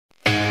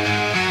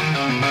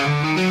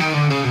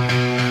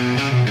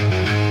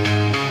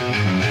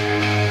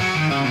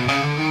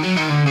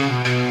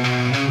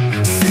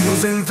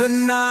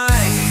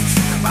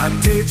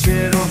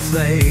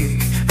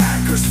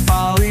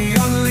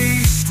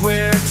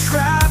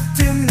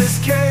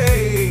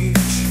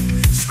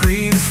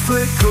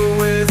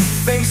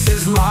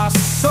lost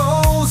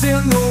souls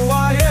in the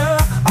wire.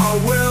 Our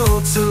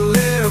will to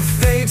live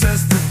fades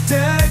as the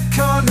dead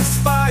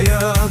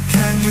conspire.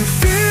 Can you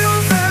feel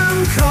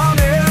them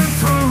coming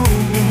through?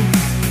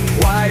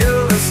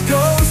 Wireless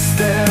ghosts,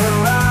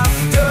 they're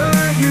after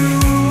you.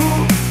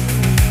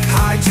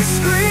 Hide your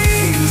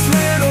screams,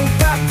 little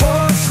back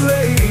porch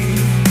lane.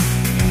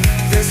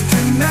 This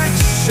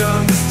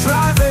connection's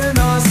driving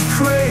us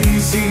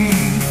crazy.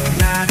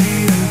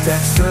 Maddie and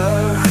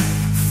Dexter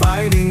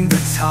fighting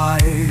the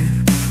tide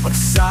of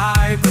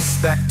cyber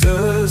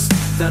specters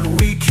that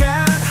we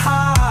can't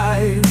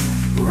hide.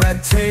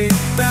 Red tape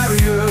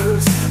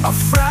barriers, a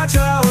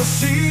fragile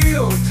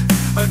shield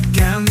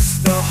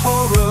against the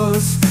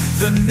horrors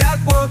the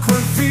network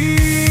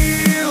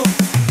reveal.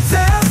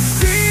 They're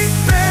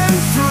seeping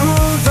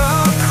through the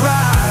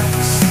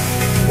cracks.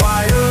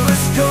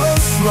 Wireless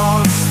ghosts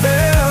launch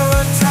their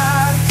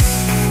attacks.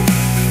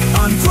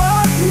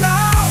 Unplug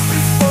now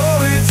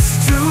before it's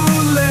too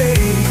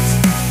late.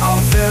 Our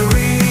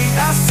very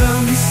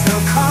essence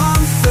still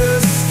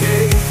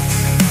confiscates.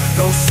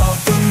 Ghosts of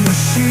the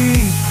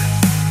machine,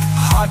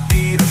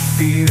 heartbeat of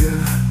fear.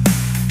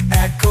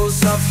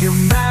 Echoes of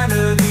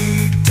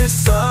humanity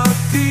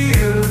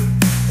disappear.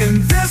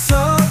 In this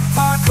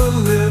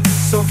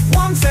apocalypse of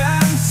ones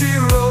and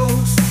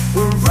zeros,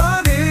 we're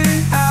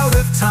running out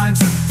of time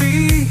to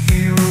be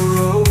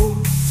heroes.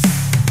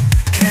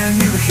 Can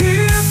you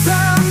hear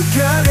them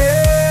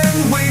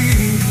getting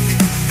weak?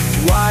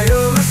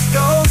 Wireless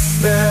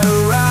ghosts,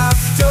 they're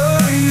after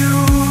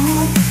you.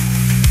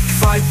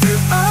 Fight the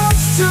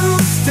urge to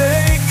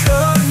stay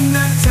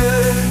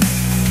connected.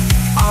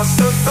 Our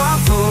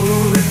survival,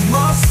 it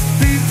must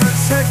be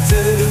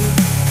protected.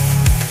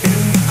 In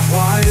the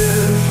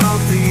quiet of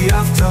the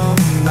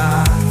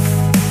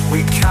aftermath,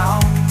 we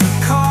count the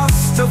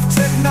cost of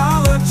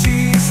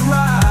technology's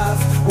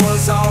wrath.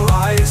 Was our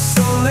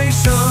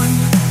isolation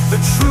the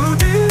true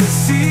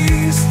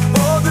disease,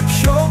 or the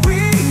cure we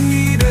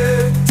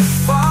needed to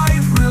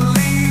find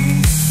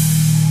release?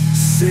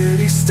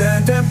 Cities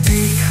stand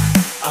empty,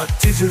 a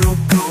digital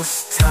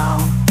ghost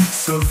town.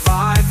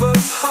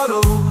 Survivors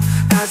huddle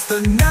as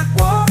the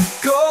network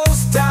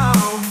goes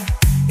down.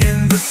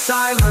 In the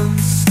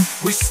silence,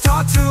 we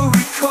start to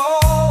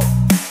recall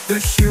the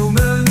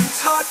human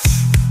touch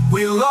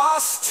we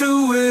lost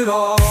to it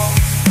all.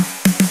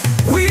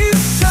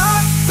 We've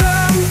shut